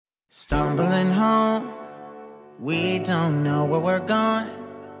Stumbling home, we don't know where we're going.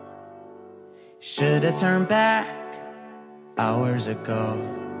 Should've turned back hours ago.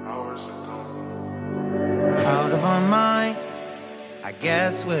 Out of our minds, I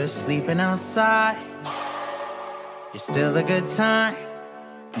guess we're sleeping outside. You're still a good time,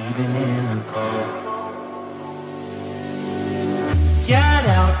 even in the cold. Get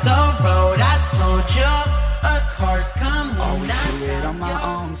out the road, I told you. A car's coming. Always do it on my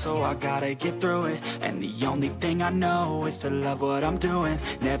own, so I gotta get through it. And the only thing I know is to love what I'm doing.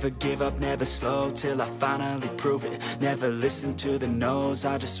 Never give up, never slow, till I finally prove it. Never listen to the no's,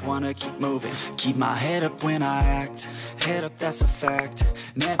 I just wanna keep moving. Keep my head up when I act, head up, that's a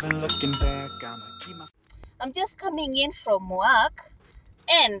fact. Never looking back, I'ma keep my... I'm just coming in from work,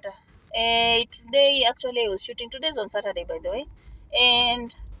 and today actually I was shooting. Today's on Saturday, by the way,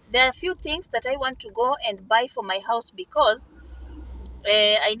 and there are a few things that I want to go and buy for my house because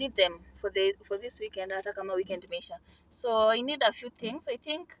I need them for this weekend. Hata kama weekend imeisha, so I need a few things. I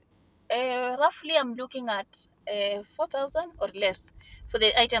think roughly I'm looking at 4,000 or less for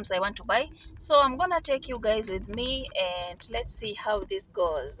the items I want to buy. So I'm gonna take you guys with me and let's see how this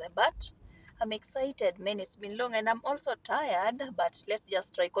goes. But I'm excited, man. It's been long and I'm also tired, but let's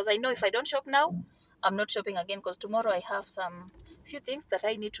just try, because I know if I don't shop now, I'm not shopping again, because tomorrow I have some few things that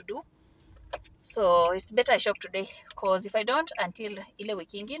I need to do. So it's better I shop today, because if I don't until ile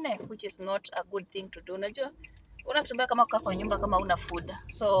wiki ingine, which is not a good thing to do. Unajua unatembea kama uko kwa nyumba kama una food.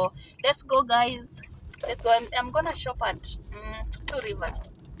 So let's go, guys. Let's go. I'm gonna shop at Two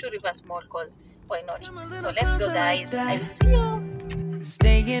Rivers Mall, because why not? So let's go, guys. I will see you.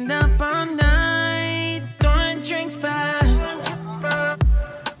 Staying up all night, throwing drinks back.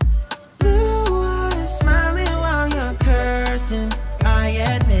 Blue eyes smiling while you're cursing. I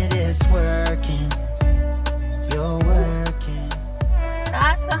admit it's working. You're working.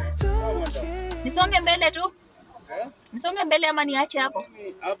 Sasa nisonge mbele tu, nisonge mbele ama niache hapo?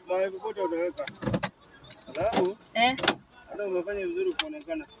 Hapo popote utaweka. Alafu hata umefanya vizuri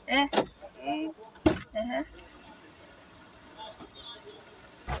kuonekana.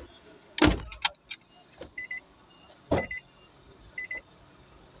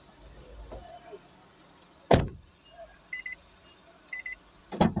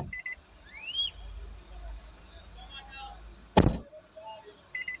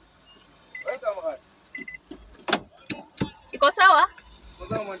 Iko sawa?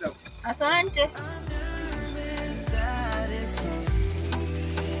 Sawa madam. Asante.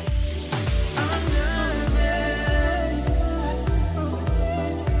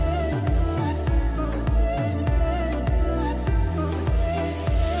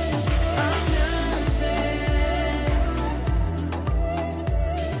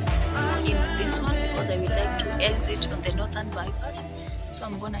 Exit on the northern bypass, so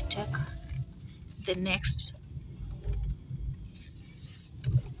I'm gonna take the next.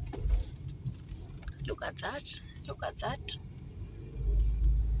 Look at that,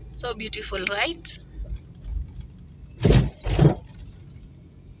 so beautiful, right?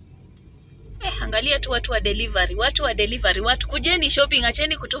 Angalia tu watu wa delivery, watu kujeni shopping,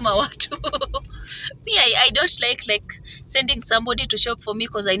 acheni kutuma watu. Me, I don't like sending somebody to shop for me,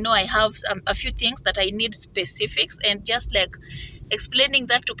 because I know I have a few things that I need specifics, and just like explaining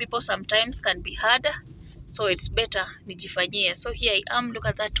that to people sometimes can be hard. So it's better nijifanyie. So here I am. Look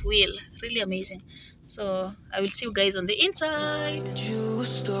at that wheel, really amazing. So I will see you guys on the inside. You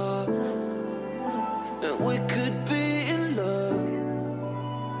stop, and we could be in love,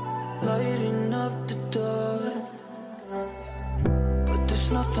 lighting up the dark, but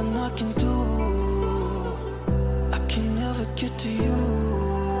there's nothing I can do. I can never get to you,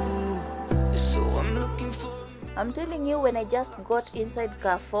 so I'm looking for... I'm telling you, when I just got inside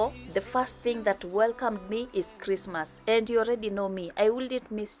Carrefour, the first thing that welcomed me is Christmas. And you already know me, I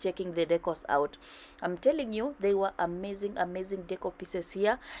wouldn't miss checking the decors out. I'm telling you, they were amazing decor pieces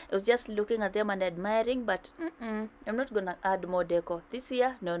here. I was just looking at them and admiring, but I'm not gonna add more decor this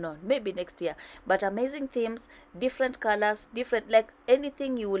year. No, maybe next year. But amazing themes, different colors, different, like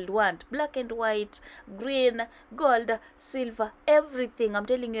anything you would want. Black and white, green, gold, silver, everything. I'm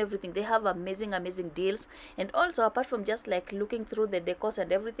telling you, everything. They have amazing deals. And also, apart from just like looking through the decors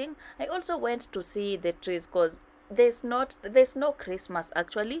and everything, I also went to see the trees, because there's no Christmas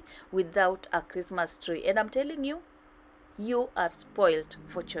actually without a Christmas tree. And I'm telling you, you are spoiled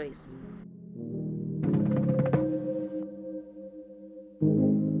for choice.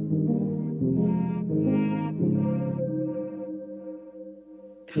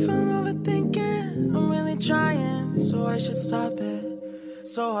 If I'm overthinking, I'm really trying, so I should stop it.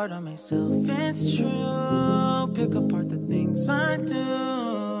 So hard on myself, it's true. Pick apart the things I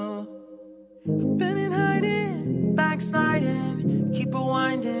do. music sliding, keep it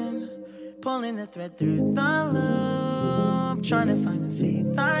winding, pulling the thread through the loop, trying to find the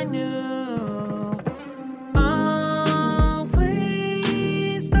faith I knew.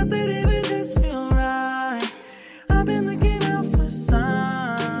 Always thought that it would just feel right. I've been looking out for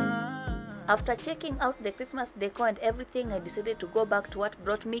signs. After checking out the Christmas decor and everything, I decided to go back to what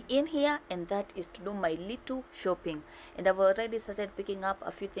brought me in here, and that is to do my little shopping. And I've already started picking up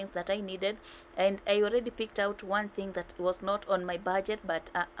a few things that I needed, and I already picked out one thing that was not on my budget, but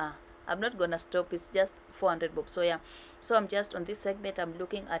I'm not gonna stop. It's just 400 bob. So yeah, so I'm just on this segment. I'm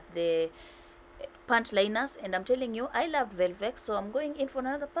looking at the pant liners, and I'm telling you, I loved Velvex, so I'm going in for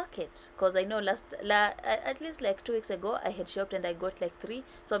another packet, because I know at least like 2 weeks ago I had shopped and I got like 3,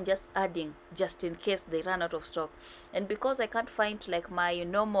 so I'm just adding just in case they run out of stock. And because I can't find like my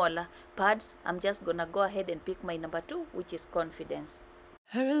normal pads, I'm just gonna go ahead and pick my number 2, which is Confidence.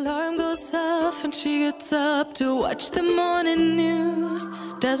 Her alarm goes off and she gets up to watch the morning news.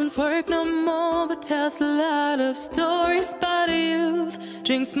 Doesn't work no more, but tells a lot of stories about her youth.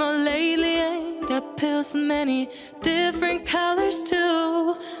 Drinks more lately, ain't got pills in many different colors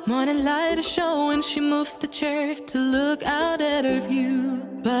too. Morning light is showing, she moves the chair to look out at her view.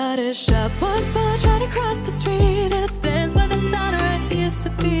 But her shop was built right across the street, and it stands by the sunrise used to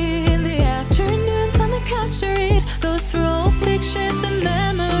be. In the afternoons on the couch to read, goes through old pictures and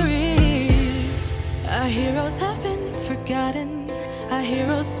memories. Our heroes have been forgotten, our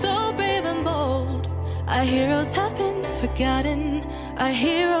heroes so brave and bold. Our heroes have been forgotten, our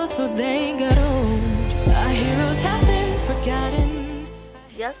heroes so they got old. Our heroes have been forgotten.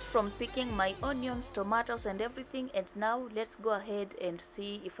 Just from picking my onions, tomatoes and everything, and now let's go ahead and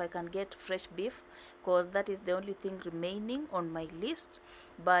see if I can get fresh beef, because that is the only thing remaining on my list.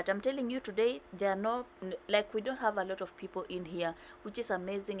 But I'm telling you, today there are no, like, we don't have a lot of people in here, which is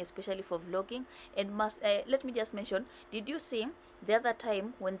amazing, especially for vlogging. And let me just mention, did you see the other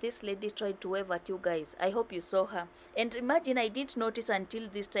time when this lady tried to wave at you guys? I hope you saw her, and imagine I didn't notice until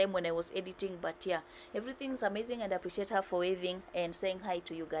this time when I was editing. But yeah, everything's amazing, and I appreciate her for waving and saying hi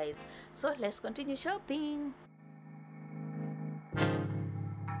to you guys. So let's continue shopping.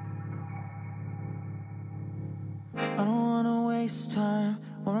 I don't wanna waste time.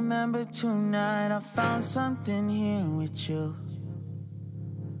 Well, remember tonight I found something here with you.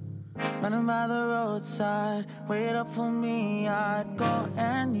 Running by the roadside, wait up for me. I'd go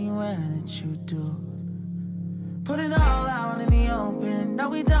anywhere that you do. Put it all out in the open. No,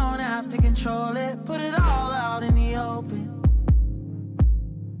 we don't have to control it. Put it all out in the open.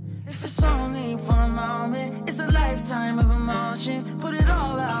 If it's only for a moment, it's a lifetime of emotion. Put it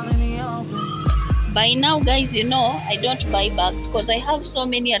all out in the open. By now, guys, you know I don't buy bags because I have so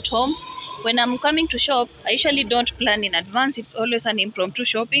many at home. When I'm coming to shop, I usually don't plan in advance. It's always an impromptu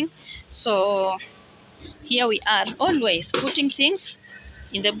shopping. So here we are, always putting things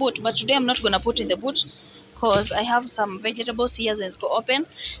in the boot. But today I'm not gonna put in the boot because I have some vegetables here and it's go open.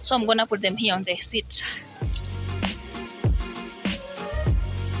 So I'm gonna put them here on the seat.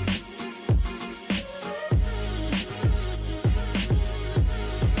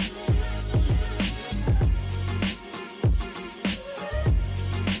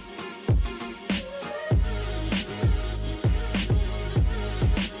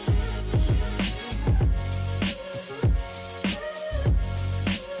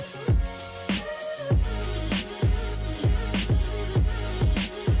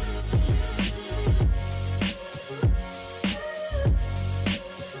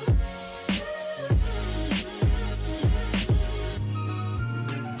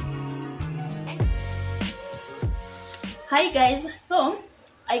 Hi guys, so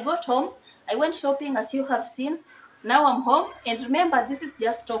I got home, I went shopping as you have seen. Now I'm home, and remember this is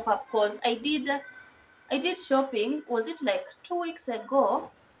just top up because I did shopping, was it like 2 weeks ago,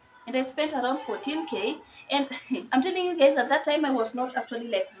 and I spent around 14k. And I'm telling you guys, at that time I was not actually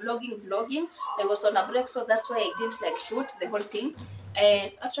like vlogging. I was on a break, so that's why I didn't like shoot the whole thing.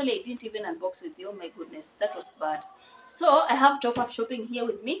 And actually I didn't even unbox with you. Oh my goodness, that was bad. So I have top up shopping here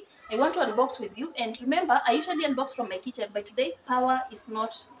with me. I want to unbox with you, and remember I usually unbox from my kitchen, but today power is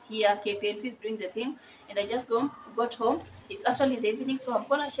not here. KPLC is doing the thing, and I just got home. It's actually the evening, so I'm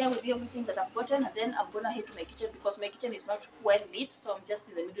gonna share with you everything that I've gotten, and then I'm gonna head to my kitchen because my kitchen is not well lit. So I'm just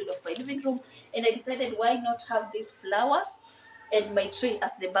in the middle of my living room, and I decided why not have these flowers and my tree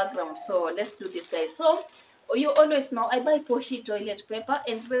as the background. So let's do this, guys. So you always know I buy Poshi toilet paper,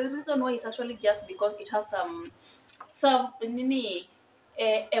 and the reason why is actually just because it has some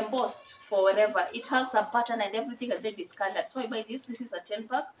embossed for whatever. It has some pattern and everything, and then it's colored. So I buy this. This is a 10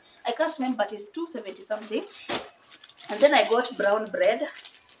 pack. I can't remember, but it's 270 something. And then I got brown bread.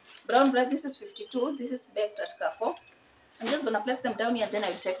 This is 52. This is baked at Carrefour. I'm just gonna place them down here, and then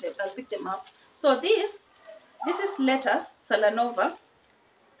I'll pick them up. So this is lettuce, Salanova,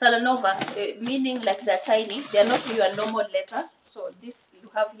 meaning like they're tiny. They're not your normal lettuce. So this you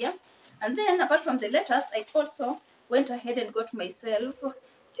have here. And then apart from the lettuce, I also went ahead and got myself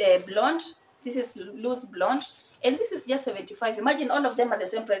blonde. This is loose blonde. And this is just 75. Imagine all of them are the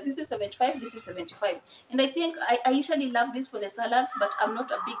same price. This is 75, this is 75. And I think I usually love this for the salads, but I'm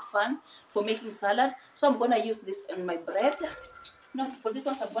not a big fan for making salad. So I'm going to use this on my bread. No, for this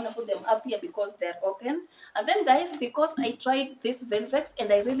one, I'm going to put them up here because they're open. And then, guys, because I tried this Velvex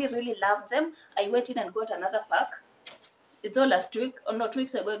and I really, really love them, I went in and got another pack. It's all last week, or not 2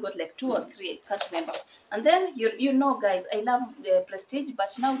 weeks ago, I got like 2 or 3, I can't remember. And then, you know, guys, I love the Prestige,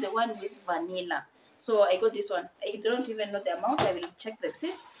 but now the one with vanilla. So I got this one. I don't even know the amount. I will check the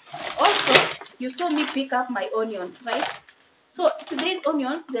receipt. Also, you saw me pick up my onions, right? So today's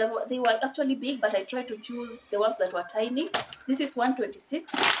onions, they were actually big, but I tried to choose the ones that were tiny. This is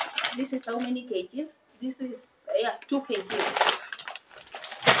 126. This is how many kgs? This is 2 kgs.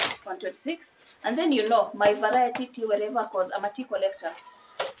 126. And then you know my variety tea wherever, cause I'm a tea collector.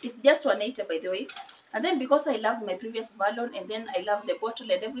 It's just 180 by the way. And then because I loved my previous Valon and then I love the bottle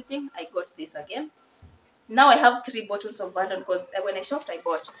and everything, I got this again. Now I have 3 bottles of Valon because when I shopped I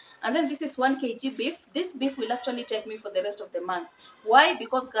bought. And then this is 1 kg beef. This beef will actually take me for the rest of the month. Why?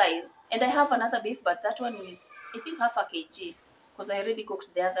 Because guys, and I have another beef, but that one is I think half a kg because I already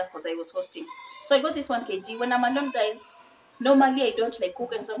cooked the other because I was hosting. So I got this 1 kg. When I'm alone, guys, normally I don't like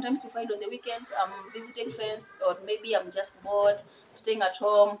cook, and sometimes you find on the weekends I'm visiting friends, or maybe I'm just bored, staying at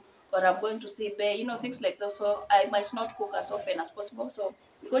home, or I'm going to see Bay, you know, things like that. So I might not cook as often as possible. So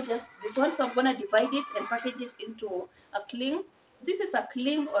we got just this one. So I'm gonna divide it and package it into a cling. This is a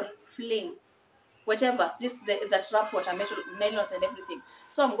cling or fling, whichever. That wrap watermelons and everything.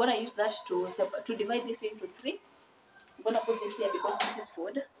 So I'm gonna use that to divide this into 3. I'm gonna put this here because this is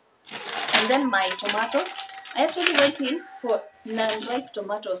food. And then my tomatoes, I actually went in for non-ripe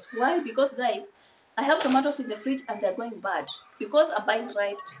tomatoes. Why? Because guys, I have tomatoes in the fridge and they're going bad because I'm buying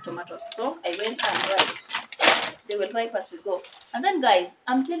ripe tomatoes. So I went and ripe. They will ripe as we go. And then guys,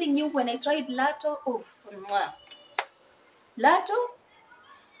 I'm telling you, when I tried Lato, oh, Lato,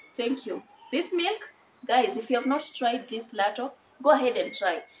 thank you. This milk, guys, if you have not tried this Lato, go ahead and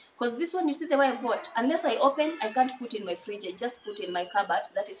try. Because this one, you see the way I bought, unless I open, I can't put in my fridge. I just put in my cupboard.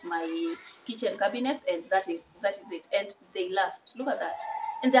 That is my kitchen cabinets, and that is it. And they last. Look at that.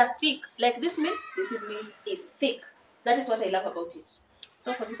 And they're thick. Like this milk is thick. That is what I love about it.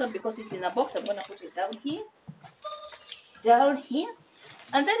 So for this one, because it's in a box, I'm gonna put it down here.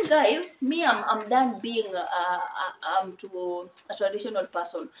 And then guys, me, I'm done being to a traditional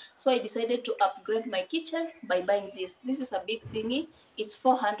person. So I decided to upgrade my kitchen by buying this. This is a big thingy. It's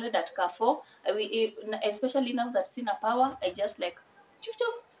 400 at Carrefour. Especially now that Sina Power, I just like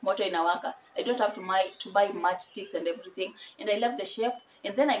moto inawaka. I don't have to buy matchsticks and everything. And I love the shape.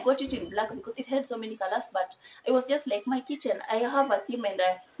 And then I got it in black because it had so many colors. But I was just like, my kitchen, I have a theme, and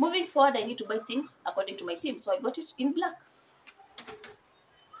moving forward, I need to buy things according to my theme. So I got it in black.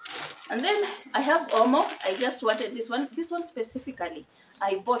 And then I have Omo. I just wanted this one. This one specifically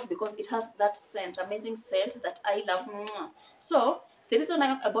I bought because it has that scent, amazing scent that I love. So the reason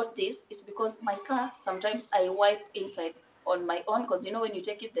I bought this is because my car, sometimes I wipe inside on my own, because you know when you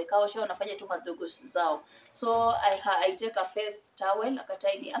take it the car wash unafanya tu madogo zao. So I take a face towel, like a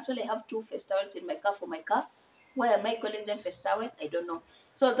tiny. Actually, I have 2 face towels in my car for my car. Why am I calling them face towel? I don't know.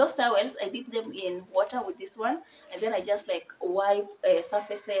 So those towels, I dip them in water with this one, and then I just like wipe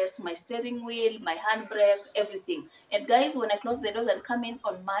surfaces, my steering wheel, my handbrake, everything. And guys, when I close the doors and come in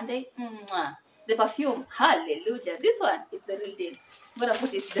on Monday, the perfume, hallelujah, this one is the real deal. I'm gonna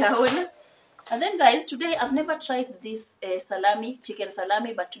put it down. And then guys, today I've never tried this chicken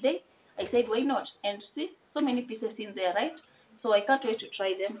salami, but today I said why not? And see, so many pieces in there, right? So I can't wait to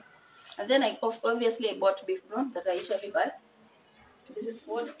try them. And then I bought beef bone that I usually buy. This is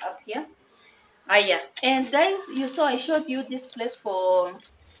food up here. And guys, you saw I showed you this place for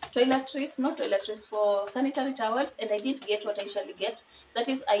toiletries, for sanitary towels, and I didn't get what I usually get. That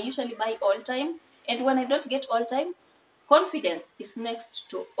is, I usually buy all time, and when I don't get all time, confidence is next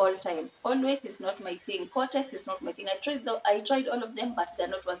to all time. Always is not my thing. Cortex is not my thing. I tried all of them, but they're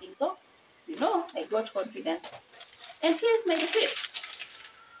not working. So, you know, I got confidence. And here's my receipt.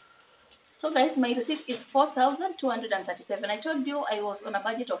 So guys, my receipt is 4,237. I told you I was on a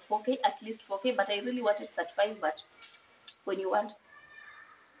budget of 4K, at least 4K, but I really wanted 35, but when you want.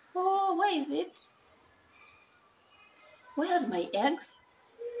 Oh, where is it? Where are my eggs?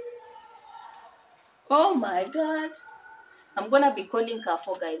 Oh my God. I'm going to be calling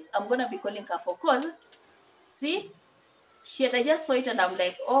Carrefour, guys. I'm going to be calling Carrefour, because, see, Shit, I just saw it and I'm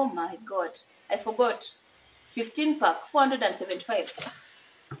like, oh my god, I forgot. 15 pack, 475.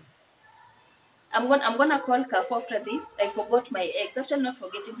 I'm gonna call Carrefour after this. I forgot my eggs. Actually, not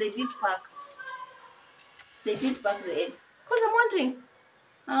forgetting, they didn't pack. They didn't pack the eggs. Cause I'm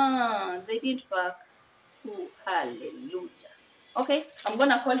wondering. They didn't pack. Oh, hallelujah. Okay, I'm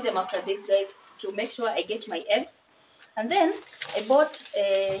gonna call them after this, guys, to make sure I get my eggs. And then I bought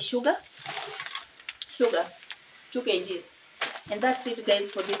sugar, 2 kgs, and that's it, guys,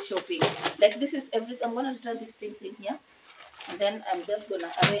 for this shopping. Like, this is everything. I'm gonna turn these things in here, and then I'm just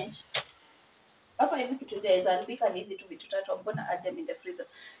gonna arrange. I'm gonna add them in the freezer.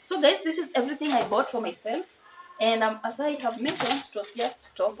 So, guys, this is everything I bought for myself, and as I have mentioned, it was just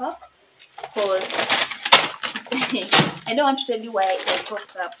top up, because I don't want to tell you why I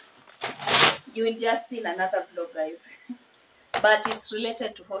topped up. You will just see in another vlog, guys. But it's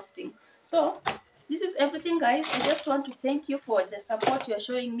related to hosting. So this is everything, guys. I just want to thank you for the support you're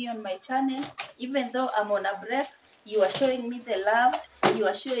showing me on my channel. Even though I'm on a break, you are showing me the love, you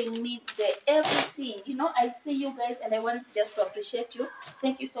are showing me the everything. You know, I see you guys and I want just to appreciate you.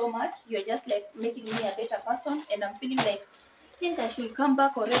 Thank you so much. You're just like making me a better person, and I'm feeling like I think I should come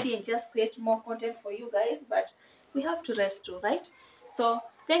back already and just create more content for you guys, but we have to rest too, right? So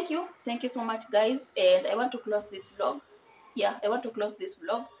thank you so much, guys, and I want to close this vlog. I want to close this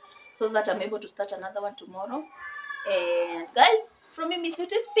vlog so that I'm able to start another one tomorrow. And guys, from me, Miss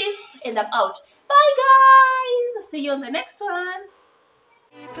It is peace, and I'm out. Bye, guys. See you on the next one.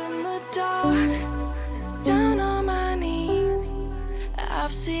 Deep in the dark, down on my knees,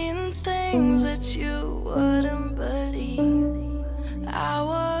 I've seen things that you wouldn't believe. I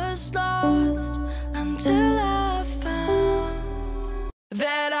was lost until